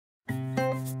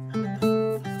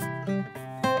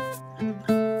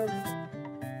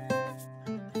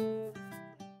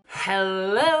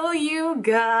Hello, you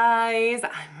guys.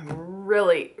 I'm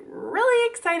really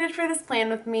excited for this plan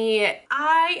with me.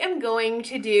 I am going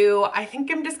to do, I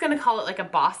think I'm just gonna call it like a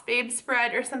Boss Babe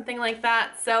spread or something like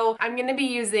that. So I'm gonna be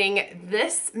using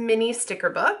this mini sticker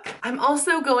book. I'm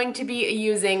also going to be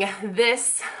using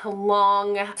this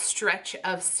long stretch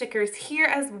of stickers here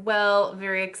as well.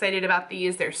 Very excited about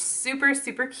these. They're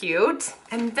super cute.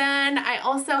 And then I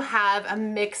also have a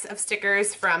mix of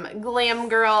stickers from Glam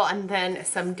Girl and then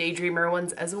some Daydreamer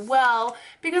ones as well,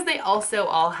 because they also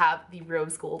all have the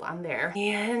rose gold on there.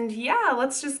 And yeah,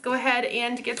 let's just go ahead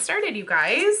and get started, you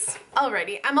guys.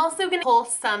 Alrighty, I'm also gonna pull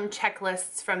some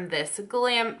checklists from this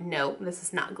this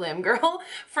is not Glam Girl,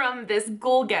 from this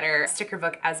Goal Getter sticker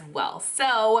book as well.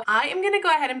 So I am gonna go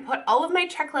ahead and put all of my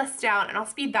checklists down, and I'll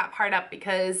speed that part up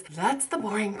because that's the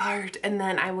boring part, and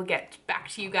then I will get back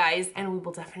to you guys and we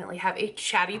will definitely have a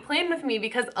chatty plan with me,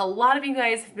 because a lot of you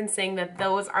guys have been saying that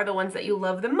those are the ones that you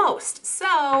love the most.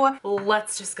 So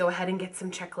let's just go ahead and get some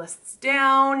checklists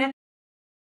down.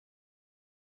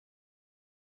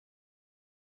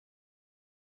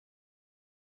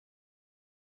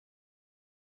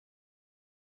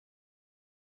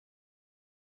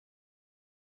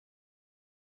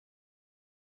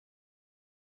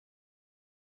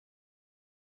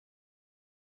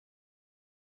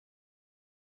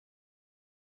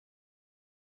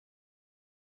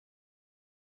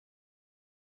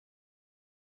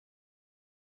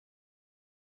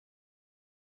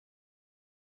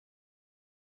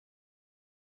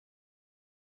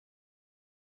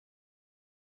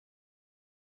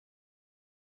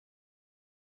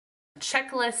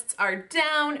 Checklists are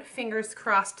down. Fingers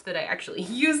crossed that I actually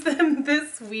use them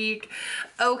this week.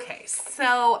 Okay,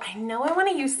 so I know I want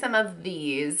to use some of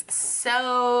these.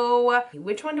 So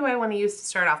which one do I want to use to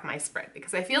start off my spread?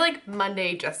 Because I feel like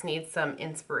Monday just needs some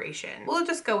inspiration. We'll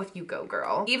just go with You Go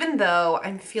Girl. Even though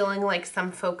I'm feeling like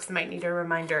some folks might need a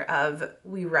reminder of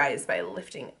we rise by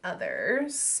lifting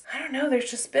others. I don't know, there's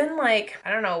just been like,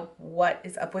 I don't know what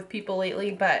is up with people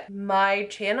lately, but my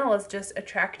channel is just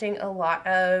attracting a lot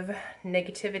of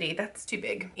negativity. That's too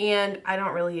big. And I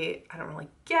don't really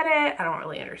get it. I don't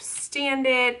really understand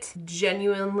it.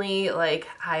 Genuinely, like,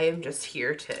 I am just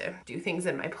here to do things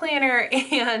in my planner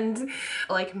and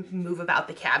like move about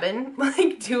the cabin,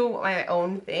 like do my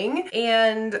own thing.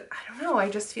 And I don't know, I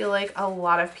just feel like a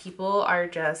lot of people are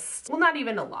just, well, not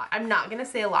even a lot. I'm not gonna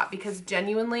say a lot, because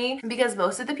genuinely, because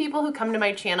most of the people who come to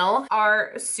my channel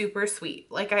are super sweet.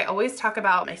 Like I always talk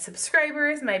about my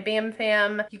subscribers, my BAM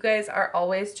fam. You guys are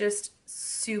always just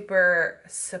super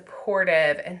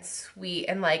supportive and sweet,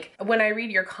 and like when I read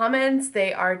your comments,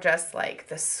 they are just like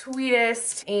the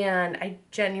sweetest, and I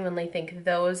genuinely think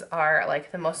those are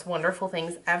like the most wonderful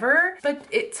things ever. But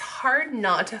it's hard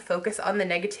not to focus on the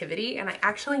negativity, and I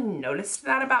actually noticed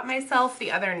that about myself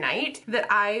the other night, that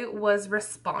I was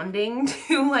responding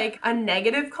to like a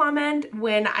negative comment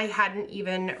when I hadn't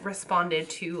even responded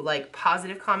to like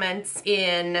positive comments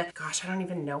in, gosh, I don't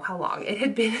even know how long. It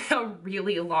had been a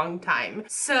really long time.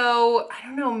 So I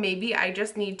don't know, maybe I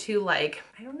just need to like,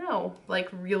 I don't know, like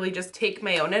really just take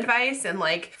my own advice and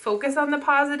like focus on the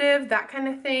positive, that kind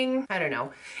of thing. I don't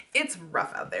know. It's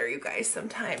rough out there, you guys,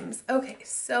 sometimes. Okay,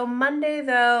 so Monday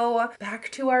though,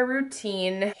 back to our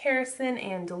routine. Harrison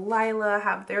and Delilah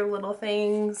have their little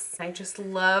things. I just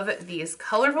love these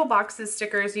colorful boxes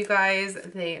stickers, you guys.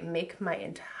 They make my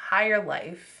entire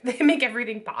life. They make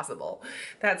everything possible.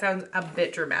 That sounds a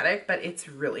bit dramatic, but it's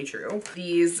really true.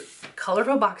 These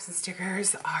colorful boxes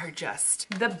stickers are just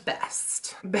the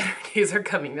best. Better days are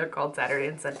coming. They're called Saturday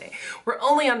and Sunday. We're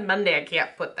only on Monday. I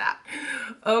can't put that.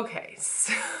 Okay,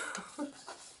 so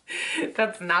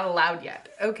that's not allowed yet.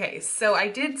 Okay, so I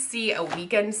did see a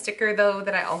weekend sticker though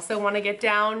that I also want to get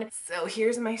down. So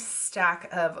here's my stack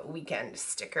of weekend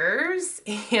stickers,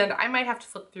 and I might have to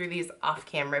flip through these off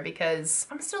camera because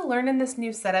I'm still learning this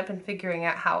new setup and figuring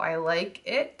out how I like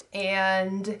it,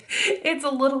 and it's a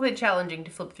little bit challenging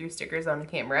to flip through stickers on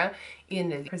camera in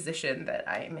the position that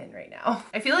I am in right now.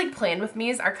 I feel like plan with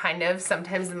me's are kind of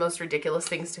sometimes the most ridiculous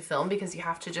things to film, because you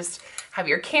have to just have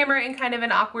your camera in kind of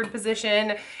an awkward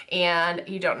position, and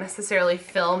you don't necessarily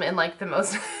film in like the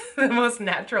most the most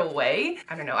natural way.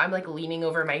 I don't know, I'm like leaning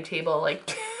over my table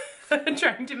like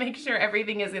trying to make sure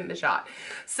everything is in the shot.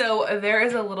 So there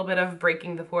is a little bit of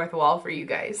breaking the fourth wall for you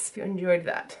guys. If you enjoyed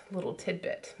that little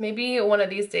tidbit. Maybe one of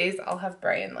these days I'll have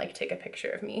Brian like take a picture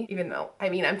of me, even though, I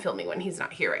mean, I'm filming when he's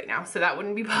not here right now, so that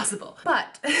wouldn't be possible.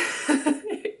 But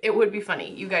it would be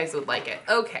funny. You guys would like it.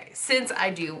 Okay, since I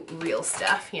do real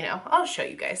stuff, you know, I'll show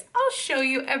you guys. I'll show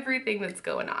you everything that's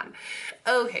going on.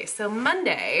 Okay, so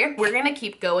Monday, we're gonna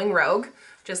keep going rogue,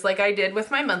 just like I did with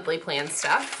my monthly plan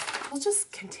stuff. we'll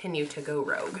just continue to go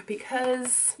rogue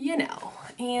because, you know,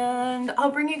 and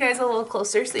I'll bring you guys a little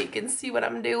closer so you can see what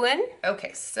I'm doing.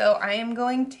 Okay, so I am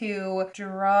going to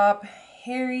drop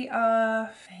Harry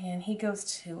off and he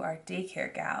goes to our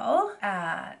daycare gal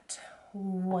at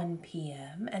 1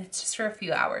 p.m. and it's just for a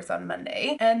few hours on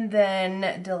Monday. And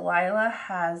then Delilah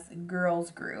has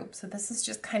girls group. So this is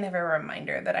just kind of a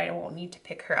reminder that I won't need to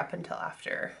pick her up until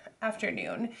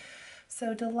afternoon.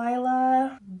 So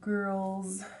Delilah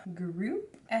girls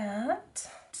group at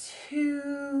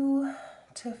 2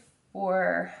 to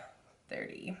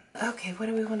 4:30. Okay, what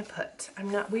do we want to put?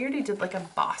 We already did like a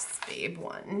boss babe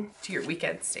one to your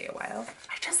weekend stay a while.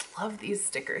 I just love these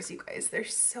stickers, you guys. They're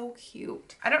so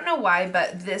cute. I don't know why,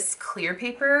 but this clear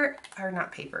paper, or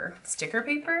not paper, sticker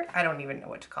paper, I don't even know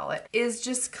what to call it, is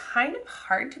just kind of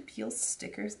hard to peel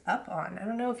stickers up on. I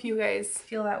don't know if you guys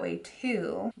feel that way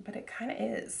too, but it kind of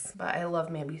is. But I love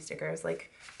mambi stickers.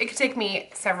 Like, it could take me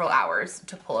several hours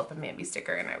to pull up a mambi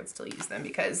sticker and I would still use them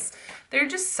because they're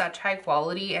just such high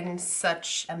quality and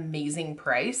such amazing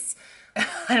price.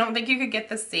 I don't think you could get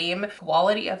the same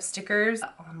quality of stickers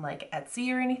on like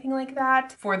Etsy or anything like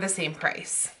that for the same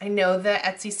price. I know that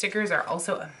Etsy stickers are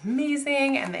also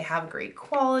amazing and they have great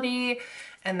quality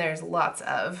and there's lots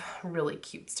of really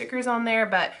cute stickers on there,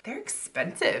 but they're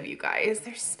expensive, you guys.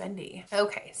 They're spendy.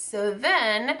 Okay, so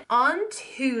then on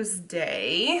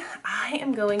Tuesday, I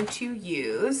am going to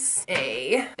use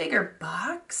a bigger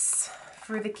box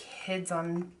for the kids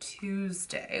on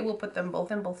Tuesday. We'll put them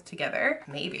both together.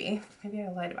 Maybe I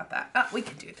lied about that. Oh, we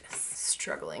can do this.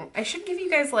 Struggling. I should give you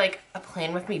guys like a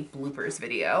plan with me bloopers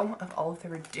video of all of the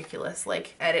ridiculous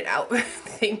like edit out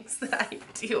things that I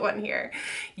do on here.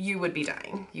 You would be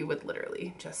dying. You would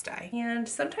literally just die. And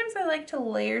sometimes I like to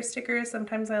layer stickers.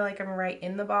 Sometimes I like them right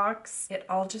in the box. It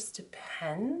all just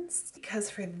depends because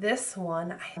for this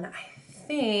one, I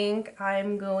think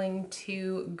I'm going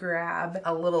to grab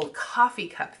a little coffee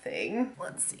cup thing.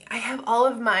 Let's see. I have all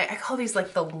of I call these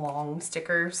like the long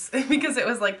stickers because it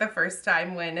was like the first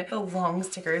time when the long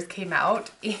stickers came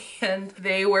out and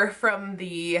they were from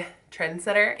the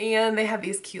Trendsetter and they have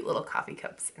these cute little coffee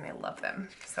cups and I love them.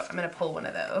 So I'm gonna pull one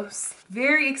of those.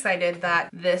 Very excited that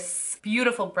this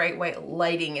beautiful bright white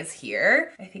lighting is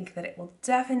here. I think that it will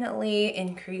definitely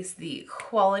increase the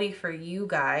quality for you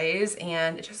guys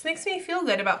and it just makes me feel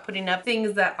good about putting up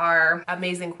things that are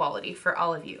amazing quality for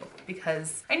all of you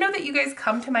because I know that you guys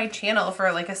come to my channel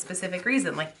for like a specific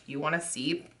reason. Like you wanna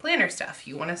see planner stuff,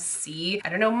 you wanna see, I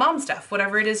don't know, mom stuff,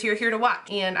 whatever it is you're here to watch.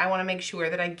 And I wanna make sure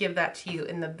that I give that to you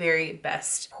in the very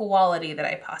best quality that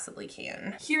I possibly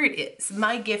can. Here it is,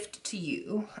 my gift to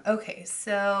you. Okay,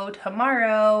 so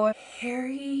tomorrow,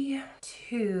 Harry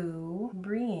to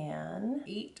Brienne,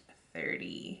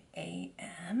 8:30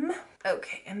 a.m.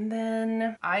 Okay, and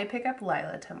then I pick up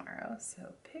Lila tomorrow.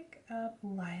 So pick up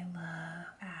Lila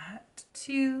at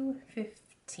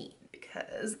 2:15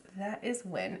 because that is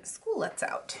when school lets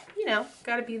out. You know,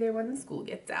 gotta be there when the school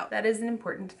gets out. That is an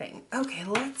important thing. Okay,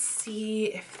 let's see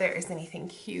if there is anything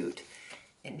cute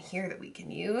in here that we can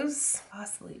use.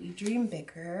 Possibly we dream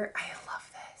bigger. I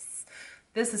love this.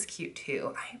 This is cute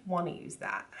too. I want to use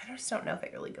that. I just don't know if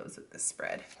it really goes with this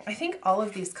spread. I think all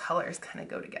of these colors kind of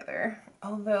go together.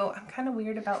 Although I'm kind of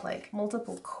weird about like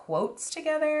multiple quotes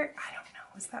together. I don't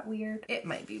know. Is that weird? It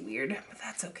might be weird, but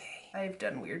that's okay. I've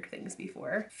done weird things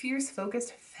before. Fierce,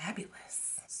 focused,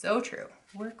 fabulous. So true.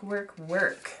 Work, work,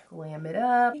 work. Glam it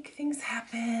up. Make things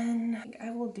happen. I think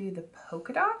I will do the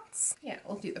polka dots. Yeah,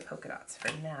 we'll do the polka dots for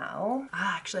now.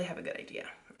 Actually, I have a good idea.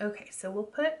 Okay, so we'll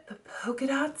put the polka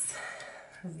dots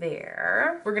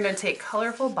there. We're gonna take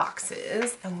colorful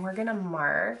boxes and we're gonna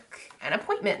mark an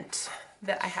appointment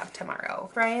that I have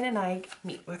tomorrow. Brian and I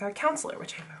meet with our counselor,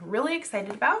 which I'm really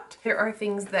excited about. There are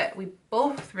things that we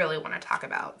both really want to talk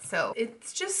about. So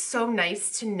it's just so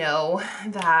nice to know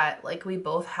that like we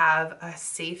both have a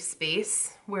safe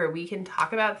space where we can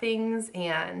talk about things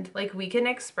and like we can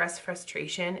express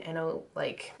frustration in a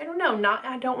like, I don't know,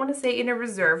 I don't want to say in a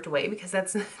reserved way because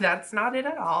that's not it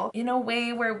at all. In a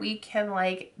way where we can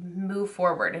like move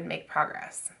forward and make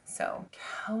progress. So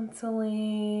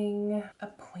counseling,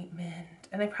 appointment,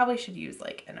 and I probably should use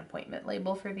like an appointment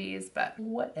label for these, but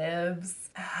whatevs,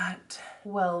 at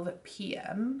 12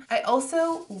 p.m. I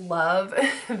also love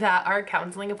that our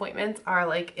counseling appointments are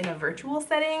like in a virtual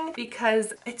setting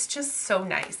because it's just so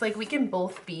nice. Like we can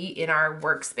both be in our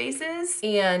workspaces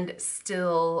and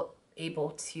still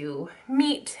able to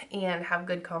meet and have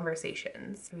good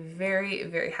conversations. Very,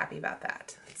 very happy about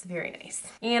that. It's very nice.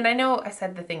 And I know I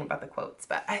said the thing about the quotes,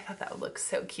 but I thought that would look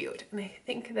so cute. And I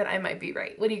think that I might be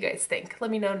right. What do you guys think?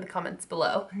 Let me know in the comments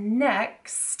below.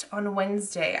 Next, on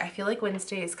Wednesday, I feel like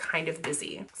Wednesday is kind of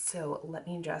busy. So let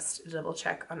me just double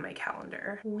check on my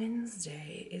calendar.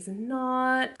 Wednesday is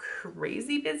not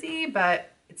crazy busy,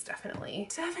 but it's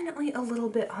definitely a little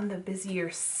bit on the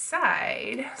busier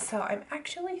side. So I'm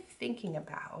actually thinking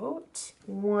about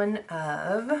one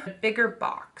of a bigger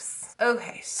box.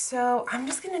 Okay, so I'm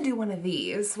just gonna do one of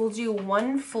these. We'll do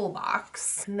one full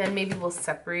box and then maybe we'll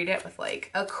separate it with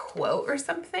like a quote or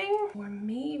something. Or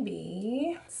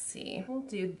maybe, let's see, we'll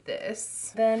do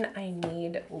this. Then I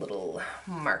need little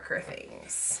marker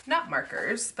things. Not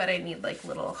markers, but I need like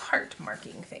little heart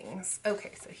marking things.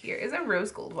 Okay, so here is a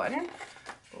rose gold one.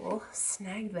 We'll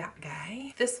snag that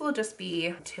guy. This will just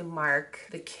be to mark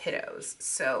the kiddos,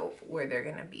 so where they're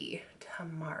gonna be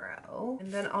tomorrow.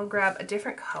 And then I'll grab a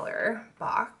different color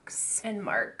box and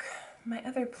mark my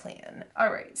other plan.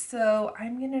 All right, so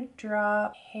I'm gonna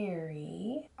drop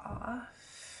Harry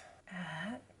off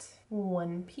at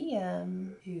 1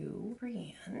 p.m. to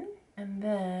Brienne. And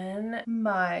then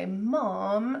my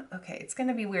mom, okay, it's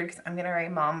gonna be weird because I'm gonna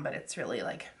write mom, but it's really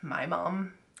like my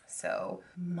mom. So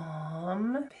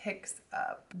mom picks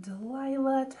up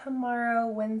Delilah tomorrow.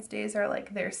 Wednesdays are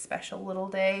like their special little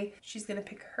day. She's gonna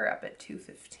pick her up at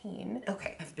 2:15.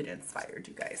 Okay, I've been inspired,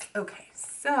 you guys. Okay,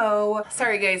 so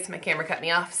sorry guys, my camera cut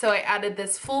me off. So I added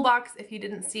this full box if you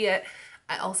didn't see it.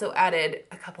 I also added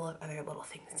a couple of other little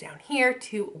things down here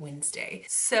to Wednesday.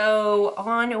 So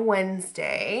on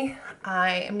Wednesday,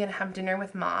 I am gonna have dinner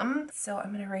with mom. So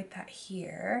I'm gonna write that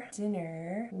here.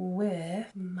 Dinner with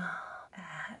mom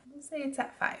at, let's say it's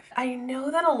at 5. I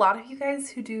know that a lot of you guys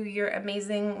who do your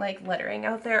amazing like lettering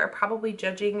out there are probably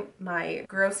judging my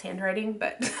gross handwriting,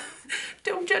 but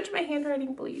don't judge my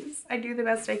handwriting, please. I do the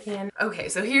best I can. Okay,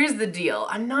 so here's the deal.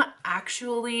 I'm not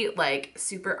actually like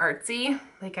super artsy.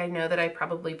 Like I know that I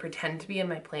probably pretend to be in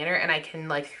my planner and I can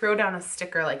like throw down a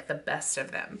sticker like the best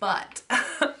of them, but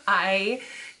I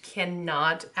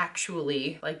cannot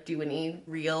actually like do any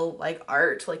real like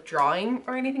art, like drawing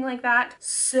or anything like that.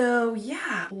 So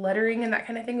yeah, lettering and that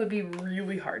kind of thing would be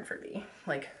really hard for me,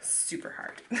 like super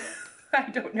hard. I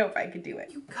don't know if I could do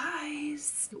it. You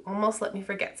guys, you almost let me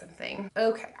forget something.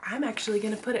 Okay, I'm actually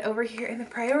gonna put it over here in the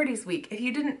priorities week. If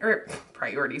you didn't, or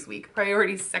priorities week,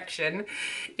 priorities section.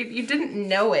 If you didn't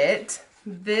know it,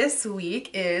 this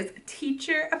week is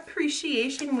Teacher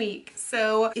Appreciation Week.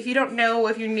 So if you don't know,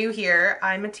 if you're new here,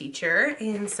 I'm a teacher.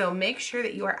 And so make sure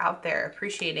that you are out there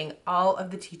appreciating all of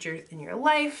the teachers in your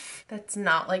life. That's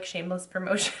not like shameless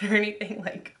promotion or anything.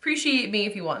 Like appreciate me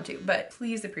if you want to, but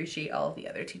please appreciate all of the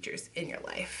other teachers in your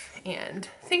life and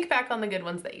think back on the good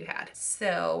ones that you had.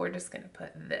 So we're just gonna put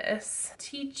this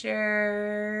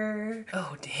teacher.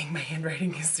 Oh dang, my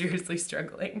handwriting is seriously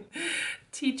struggling.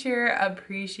 Teacher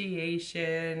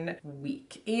Appreciation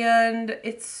Week. And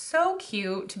it's so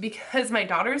cute because my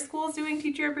daughter's school is doing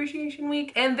Teacher Appreciation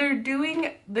Week and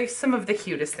they're some of the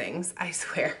cutest things, I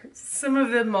swear. Some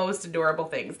of the most adorable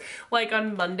things. Like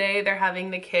on Monday, they're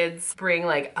having the kids bring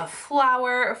like a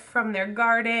flower from their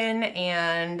garden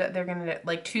and they're gonna,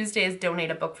 like Tuesdays, donate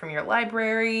a book from your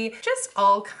library. Just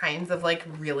all kinds of like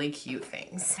really cute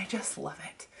things. I just love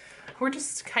it. We're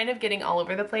just kind of getting all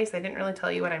over the place. I didn't really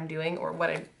tell you what I'm doing or what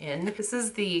I'm in. This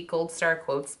is the Gold Star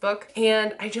Quotes book,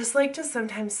 and I just like to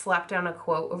sometimes slap down a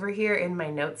quote over here in my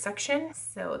notes section.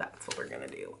 So that's what we're gonna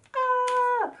do.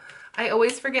 I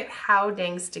always forget how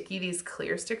dang sticky these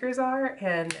clear stickers are,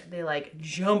 and they like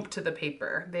jump to the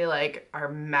paper. They like are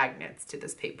magnets to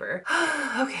this paper.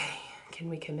 Okay, can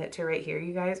we commit to right here,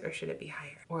 you guys, or should it be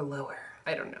higher or lower?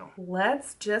 I don't know.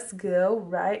 Let's just go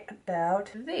right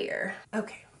about there.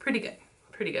 Okay. Pretty good,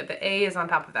 pretty good. The A is on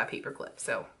top of that paper clip,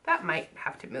 so that might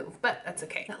have to move, but that's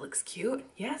okay. That looks cute.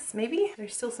 Yes, maybe.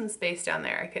 There's still some space down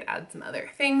there. I could add some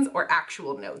other things or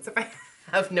actual notes if I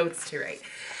have notes to write.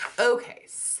 Okay,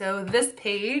 so this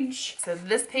page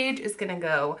is gonna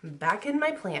go back in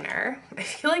my planner. I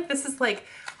feel like this is like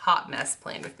hot mess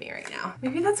plan with me right now.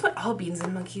 Maybe that's what all Beans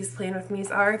and Monkeys plan with me's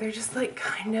are. They're just like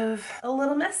kind of a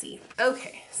little messy.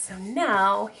 Okay, so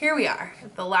now here we are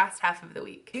at the last half of the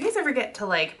week. Do you guys ever get to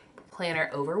like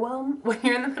planner overwhelm when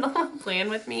you're in the middle of a plan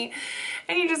with me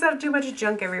and you just have too much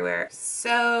junk everywhere?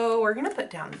 So we're gonna put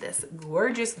down this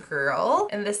gorgeous girl,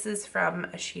 and this is from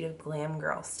a sheet of Glam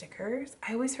Girl stickers.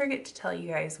 I always forget to tell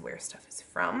you guys where stuff is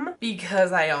from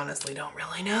because I honestly don't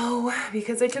really know,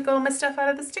 because I took all my stuff out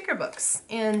of the sticker books.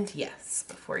 And yes,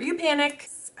 before you panic,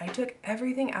 I took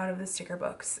everything out of the sticker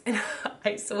books. And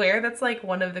I swear that's like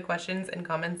one of the questions and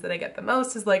comments that I get the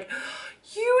most is like,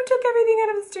 you took everything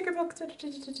out of the sticker books. Da, da,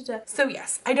 da, da, da. So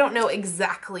yes, I don't know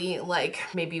exactly like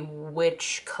maybe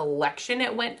which collection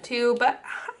it went to, but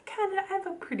I have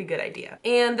a pretty good idea.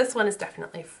 And this one is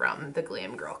definitely from the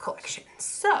Glam Girl collection.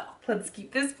 So let's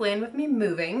keep this plan with me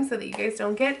moving so that you guys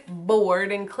don't get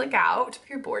bored and click out. If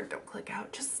you're bored, don't click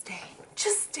out, just stay.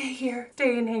 Just stay here,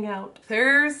 stay and hang out.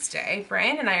 Thursday,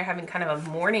 Brian and I are having kind of a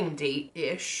morning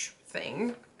date-ish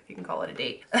thing, if you can call it a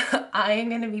date. I am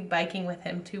gonna be biking with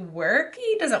him to work.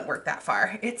 He doesn't work that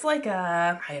far. It's like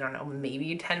a, I don't know,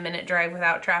 maybe 10-minute drive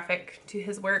without traffic to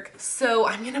his work. So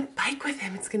I'm gonna bike with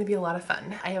him. It's gonna be a lot of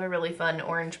fun. I have a really fun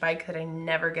orange bike that I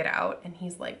never get out. And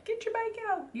he's like, get your bike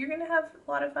out. You're gonna have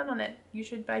a lot of fun on it. You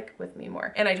should bike with me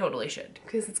more. And I totally should,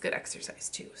 because it's good exercise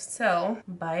too. So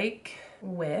bike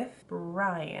with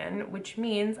Brian, which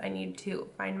means I need to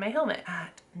find my helmet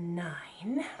at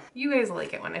 9. You guys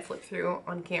like it when I flip through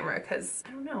on camera because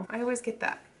I don't know, I always get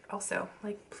that. Also,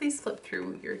 like, please flip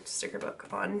through your sticker book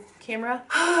on camera.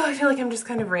 I feel like I'm just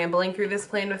kind of rambling through this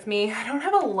plan with me. I don't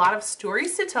have a lot of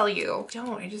stories to tell you.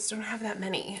 I just don't have that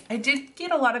many. I did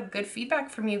get a lot of good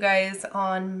feedback from you guys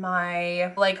on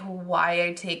my, like, why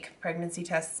I take pregnancy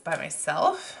tests by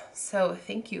myself. So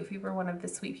thank you if you were one of the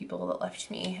sweet people that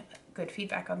left me good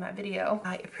feedback on that video.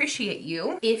 I appreciate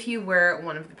you. If you were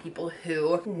one of the people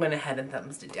who went ahead and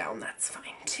thumbs it down, that's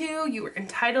fine too. You were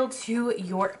entitled to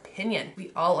your opinion.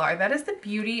 We all are. That is the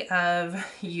beauty of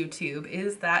YouTube,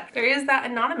 is that there is that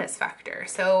anonymous factor.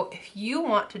 So if you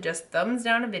want to just thumbs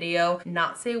down a video,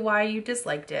 not say why you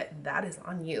disliked it, that is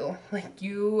on you. Like,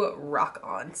 you rock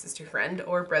on, sister friend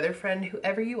or brother friend,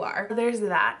 whoever you are. So there's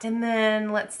that. And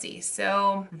then let's see.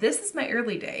 So this is my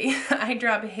early day. I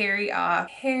drop Harry off.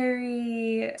 Harry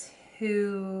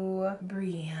to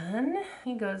Brienne.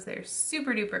 He goes there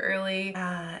super duper early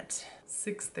at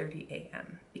 6:30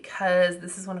 a.m. because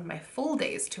this is one of my full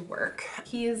days to work.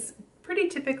 He is pretty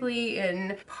typically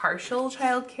in partial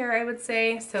childcare, I would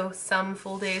say. So some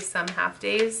full days, some half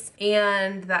days.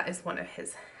 And that is one of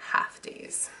his half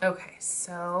days. Okay,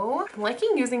 so I'm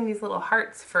liking using these little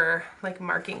hearts for like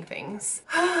marking things.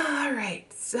 All right,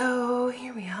 so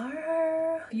here we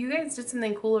are. You guys did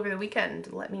something cool over the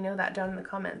weekend. Let me know that down in the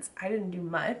comments. I didn't do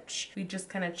much. We just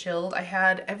kind of chilled. I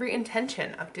had every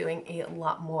intention of doing a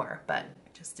lot more, but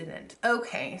just didn't.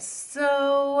 Okay,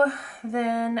 so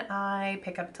then I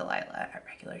pick up Delilah at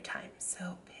regular time.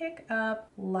 So pick up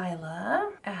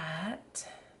Lila at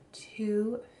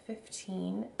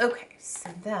 2:15. Okay, so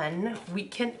then we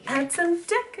can add some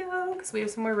deco because we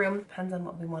have some more room. Depends on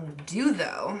what we want to do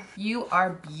though. You are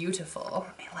beautiful.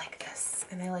 I like this.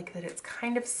 And I like that it's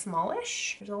kind of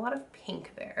smallish. There's a lot of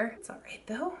pink there. It's all right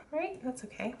though, right? That's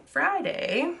okay.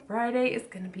 Friday is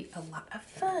gonna be a lot of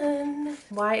fun.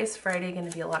 Why is Friday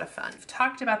gonna be a lot of fun? I've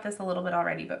talked about this a little bit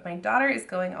already, but my daughter is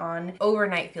going on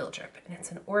overnight field trip and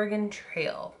it's an Oregon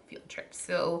Trail field trip.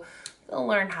 So they'll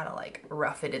learn how to like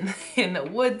rough it in the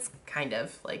woods, kind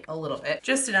of like a little bit,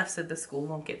 just enough so the school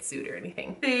won't get sued or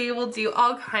anything. They will do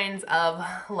all kinds of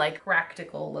like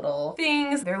practical little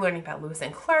things. They're learning about Lewis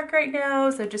and Clark right now,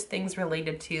 so just things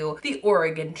related to the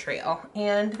Oregon Trail.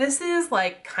 And this is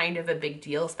like kind of a big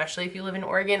deal, especially if you live in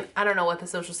Oregon. I don't know what the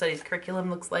social studies curriculum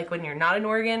looks like when you're not in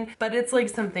Oregon, but it's like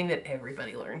something that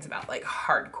everybody learns about, like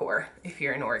hardcore if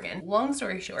you're in Oregon. Long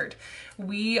story short,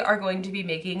 we are going to be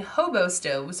making hobo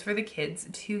stoves for the kids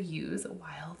to use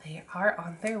while they are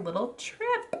on their little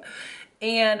trip.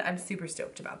 And I'm super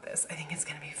stoked about this. I think it's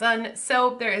gonna be fun.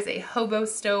 So there is a hobo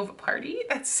stove party.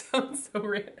 That sounds so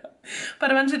random. But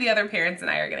a bunch of the other parents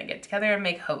and I are gonna get together and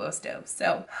make hobo stoves.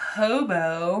 So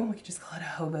hobo, we could just call it a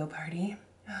hobo party.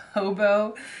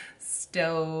 Hobo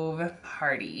stove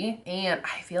party. And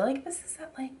I feel like this is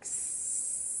at like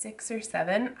 6 or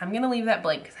 7. I'm gonna leave that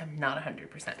blank because I'm not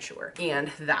 100% sure. And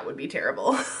that would be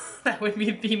terrible. That would be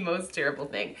the most terrible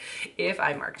thing if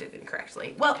I marked it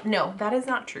incorrectly. Well, no, that is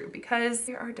not true because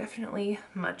there are definitely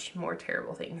much more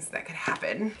terrible things that could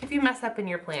happen. If you mess up in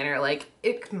your planner, like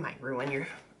it might ruin your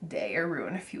day or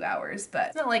ruin a few hours, but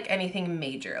it's not like anything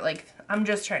major. Like, I'm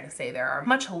just trying to say there are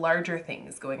much larger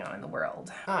things going on in the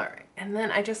world. All right, and then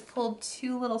I just pulled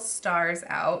 2 little stars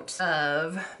out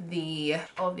of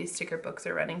all of these sticker books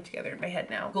are running together in my head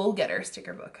now. Goal Getter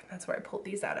sticker book, that's where I pulled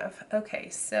these out of. Okay,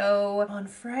 so on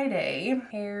Friday,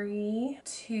 Harry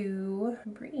to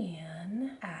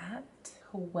Brienne at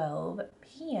 12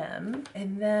 p.m.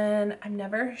 And then I'm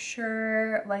never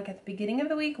sure, like at the beginning of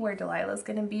the week, where Delilah's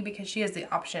gonna be because she has the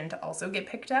option to also get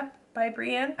picked up by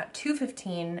Brienne at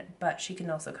 2:15, but she can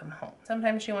also come home.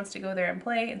 Sometimes she wants to go there and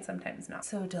play and sometimes not.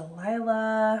 So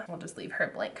Delilah, we'll just leave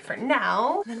her blank for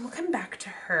now. Then we'll come back to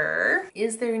her.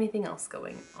 Is there anything else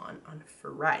going on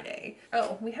Friday?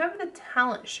 Oh, we have the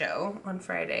talent show on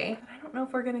Friday. I don't know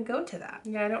if we're gonna go to that.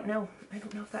 Yeah, I don't know. I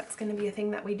don't know if that's gonna be a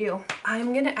thing that we do.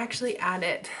 I'm gonna actually add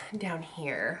it down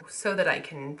here so that I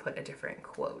can put a different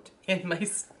quote in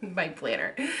my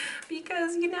planner,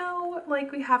 because you know,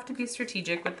 like, we have to be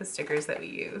strategic with the stickers that we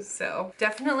use. So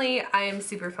definitely I am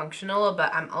super functional,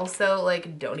 but I'm also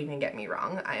like, don't even get me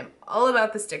wrong, I am all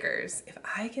about the stickers. If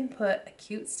I can put a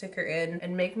cute sticker in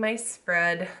and make my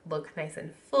spread look nice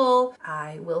and full,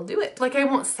 I will do it. Like, I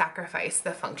won't sacrifice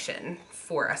the function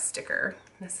for a sticker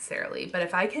necessarily, but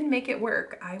if I can make it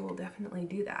work, I will definitely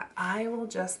do that. I will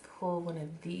just pull one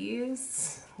of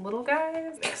these little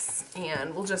guys, this,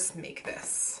 and we'll just make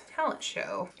this talent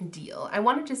show deal. I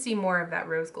wanted to see more of that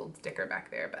rose gold sticker back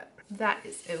there, but that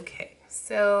is okay.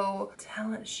 So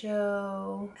talent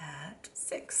show at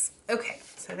 6. Okay,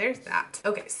 so there's that.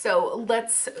 Okay, so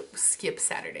let's skip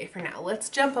Saturday for now. Let's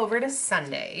jump over to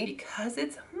Sunday because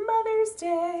it's Mother's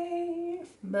Day.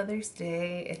 Mother's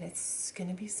Day, and it's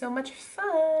gonna be so much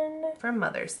fun. For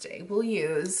Mother's Day, we'll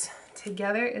use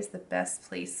Together is the Best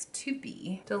Place to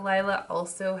Be. Delilah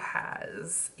also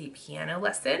has a piano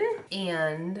lesson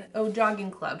and, oh, jogging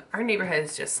club. Our neighborhood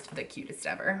is just the cutest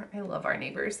ever. I love our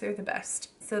neighbors, they're the best.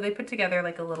 So they put together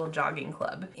like a little jogging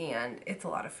club and it's a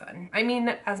lot of fun. I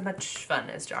mean, as much fun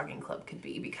as jogging club could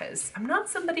be, because I'm not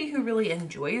somebody who really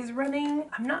enjoys running.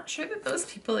 I'm not sure that those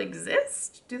people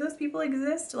exist. Do those people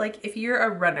exist? Like, if you're a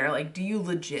runner, like, do you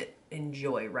legit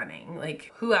enjoy running?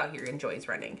 Like, who out here enjoys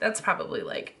running? That's probably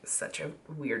like such a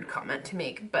weird comment to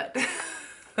make, but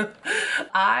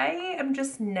I am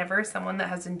just never someone that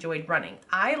has enjoyed running.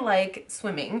 I like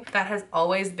swimming. That has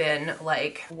always been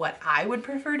like what I would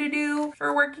prefer to do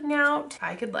for working out.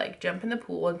 I could like jump in the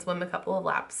pool and swim a couple of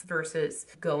laps versus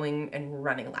going and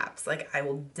running laps. Like, I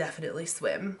will definitely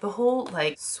swim. The whole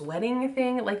like sweating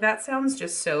thing, like, that sounds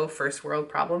just so first world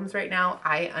problems right now.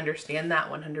 I understand that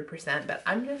 100%, but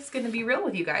I'm just gonna be real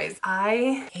with you guys.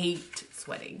 I hate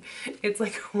sweating. It's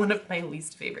like one of my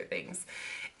least favorite things.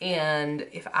 And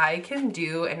if I can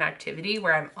do an activity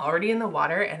where I'm already in the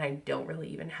water and I don't really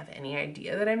even have any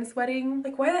idea that I'm sweating,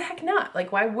 like, why the heck not?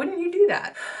 Like, why wouldn't you do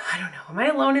that? I don't know. Am I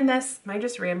alone in this? Am I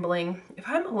just rambling? If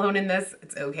I'm alone in this,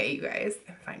 it's okay, you guys.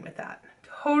 I'm fine with that.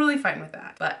 Totally fine with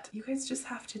that. But you guys just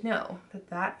have to know that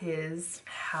that is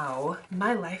how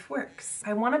my life works.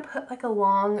 I want to put like a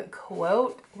long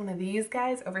quote, one of these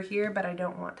guys over here, but I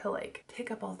don't want to like take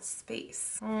up all the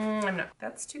space. I'm not.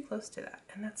 That's too close to that.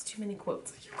 And that's too many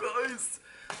quotes. You guys,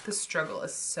 the struggle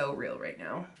is so real right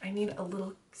now. I need a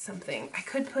little something. I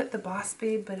could put the Boss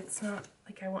Babe, but it's not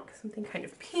like, I want something kind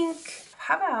of pink.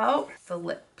 How about the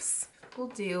lips? We'll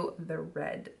do the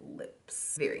red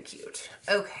lips. Very cute.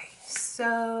 Okay,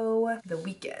 so the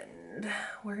weekend,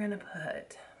 we're gonna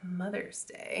put Mother's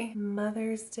Day.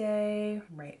 Mother's Day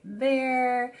right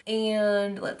there.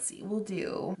 And let's see, we'll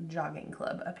do jogging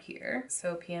club up here.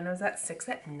 So piano's at 6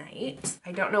 at night.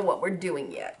 I don't know what we're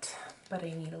doing yet, but I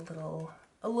need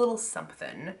a little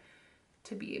something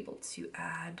to be able to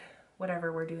add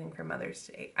whatever we're doing for Mother's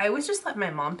Day. I always just let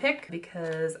my mom pick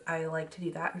because I like to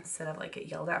do that instead of like get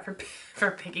yelled at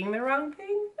for picking the wrong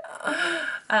thing.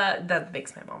 That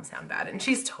makes my mom sound bad, and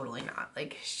she's totally not.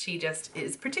 Like, she just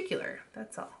is particular,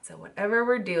 that's all. So whatever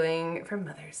we're doing for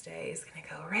Mother's Day is gonna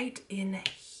go right in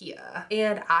here.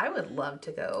 And I would love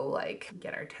to go like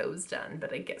get our toes done,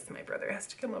 but I guess my brother has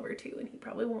to come over too, and he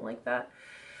probably won't like that.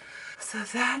 So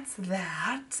that's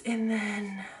that. And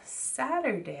then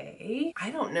Saturday,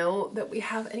 I don't know that we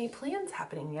have any plans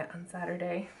happening yet on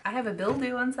Saturday. I have a bill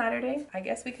due on Saturday. I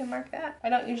guess we can mark that. I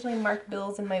don't usually mark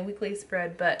bills in my weekly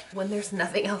spread, but when there's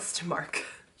nothing else to mark.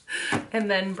 And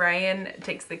then Brian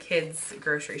takes the kids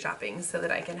grocery shopping so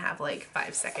that I can have like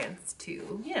 5 seconds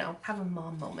to, you know, have a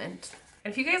mom moment.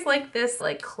 And if you guys like this,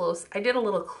 like close, I did a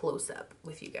little close up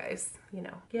with you guys, you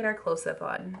know, get our close up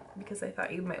on, because I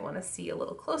thought you might want to see a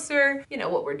little closer, you know,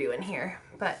 what we're doing here.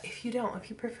 But if you don't, if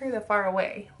you prefer the far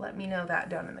away, let me know that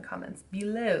down in the comments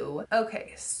below.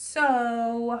 Okay,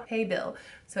 so, hey Bill.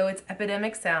 So it's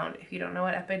Epidemic Sound. If you don't know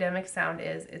what Epidemic Sound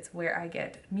is, it's where I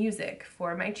get music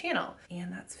for my channel.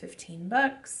 And that's 15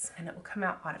 bucks, and it will come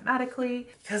out automatically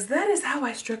because that is how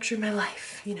I structure my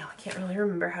life. You know, I can't really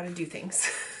remember how to do things.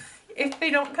 If they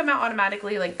don't come out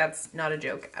automatically, like, that's not a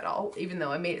joke at all, even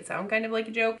though I made it sound kind of like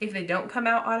a joke. If they don't come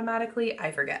out automatically,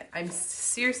 I forget. I'm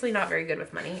seriously not very good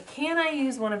with money. Can I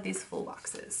use one of these full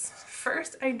boxes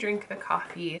first I drink the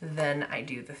coffee, then I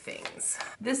do the things.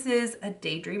 This is a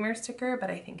daydreamer sticker, but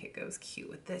I think it goes cute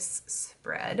with this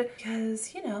spread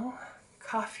because, you know,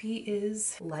 coffee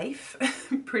is life,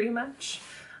 pretty much.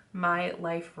 My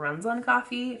life runs on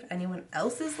coffee. If anyone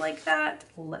else is like that,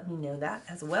 let me know that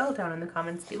as well down in the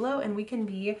comments below, and we can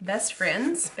be best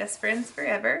friends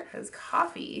forever, because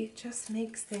coffee just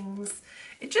makes things,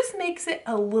 it just makes it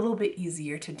a little bit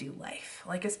easier to do life.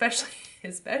 Like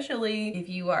especially if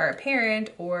you are a parent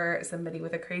or somebody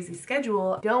with a crazy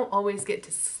schedule, don't always get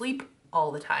to sleep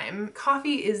all the time.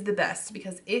 Coffee is the best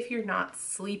because if you're not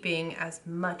sleeping as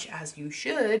much as you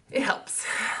should, it helps.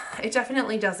 It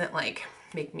definitely doesn't like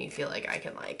make me feel like I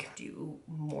can like do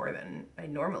more than I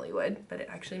normally would, but it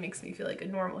actually makes me feel like a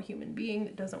normal human being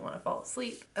that doesn't want to fall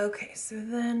asleep. Okay, so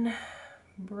then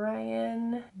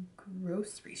Brian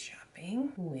grocery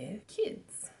shopping with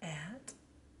kids at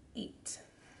 8.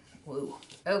 Whoa.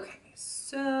 Okay,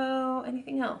 so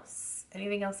anything else?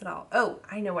 Anything else at all? Oh,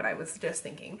 I know what I was just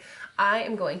thinking. I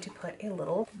am going to put a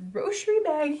little grocery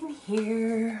bag in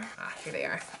here. Ah, here they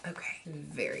are. Okay,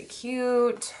 very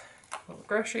cute. Little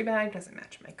grocery bag, doesn't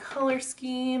match my color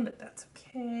scheme, but that's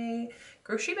okay.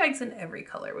 Grocery bags in every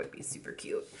color would be super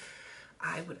cute.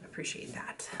 I would appreciate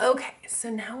that. Okay, so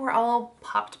now we're all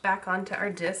popped back onto our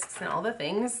discs and all the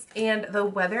things. And the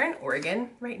weather in Oregon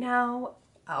right now,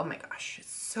 oh my gosh,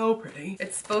 it's so pretty.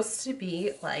 It's supposed to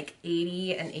be like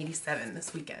 80 and 87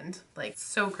 this weekend. Like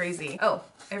so crazy. Oh,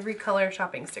 every color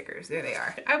shopping stickers, there they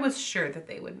are. I was sure that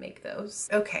they would make those.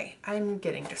 Okay, I'm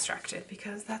getting distracted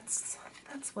because that's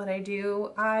what I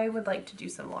do. I would like to do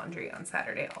some laundry on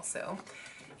Saturday also.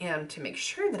 And to make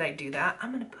sure that I do that,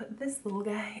 I'm gonna put this little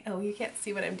guy, oh, you can't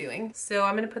see what I'm doing. So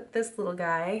I'm gonna put this little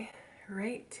guy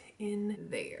right in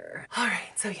there. All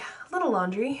right, so yeah, a little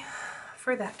laundry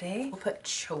for that day. We'll put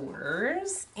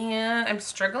chores, and I'm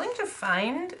struggling to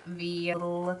find the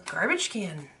little garbage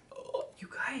can. Oh, you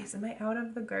guys, am I out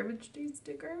of the garbage day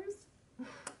stickers?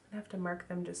 I have to mark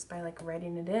them just by like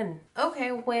writing it in.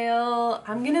 Okay, well,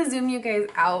 I'm gonna zoom you guys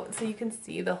out so you can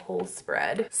see the whole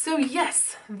spread. So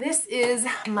yes, this is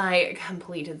my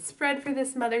completed spread for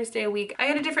this Mother's Day week. I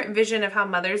had a different vision of how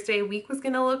Mother's Day week was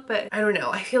gonna look, but I don't know.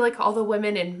 I feel like all the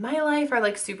women in my life are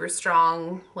like super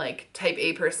strong, like type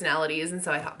A personalities, and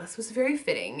so I thought this was very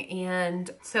fitting.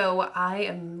 And so I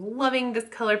am loving this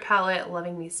color palette,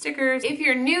 loving these stickers. If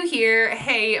you're new here,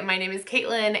 hey, my name is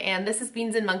Caitlin, and this is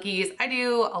Beans and Monkeys. I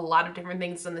do a lot of different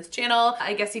things on this channel.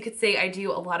 I guess you could say I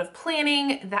do a lot of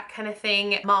planning, that kind of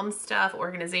thing, mom stuff,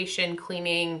 organization,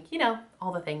 cleaning, you know,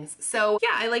 all the things. So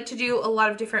yeah, I like to do a lot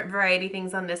of different variety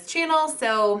things on this channel,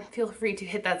 so feel free to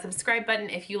hit that subscribe button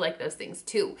if you like those things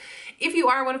too. If you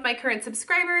are one of my current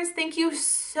subscribers, thank you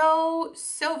so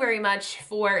very much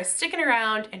for sticking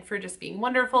around and for just being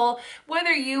wonderful.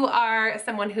 Whether you are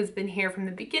someone who's been here from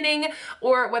the beginning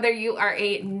or whether you are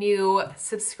a new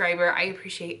subscriber, I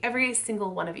appreciate every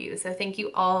single one of you. So thank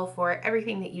you all for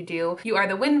everything that you do. You are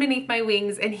the wind beneath my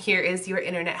wings, and here is your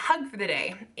internet hug for the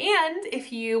day. And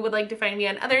if you would like to find me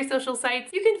on other social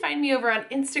sites, you can find me over on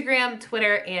Instagram,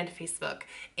 Twitter, and Facebook.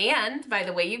 And by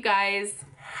the way, you guys,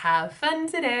 have fun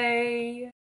today.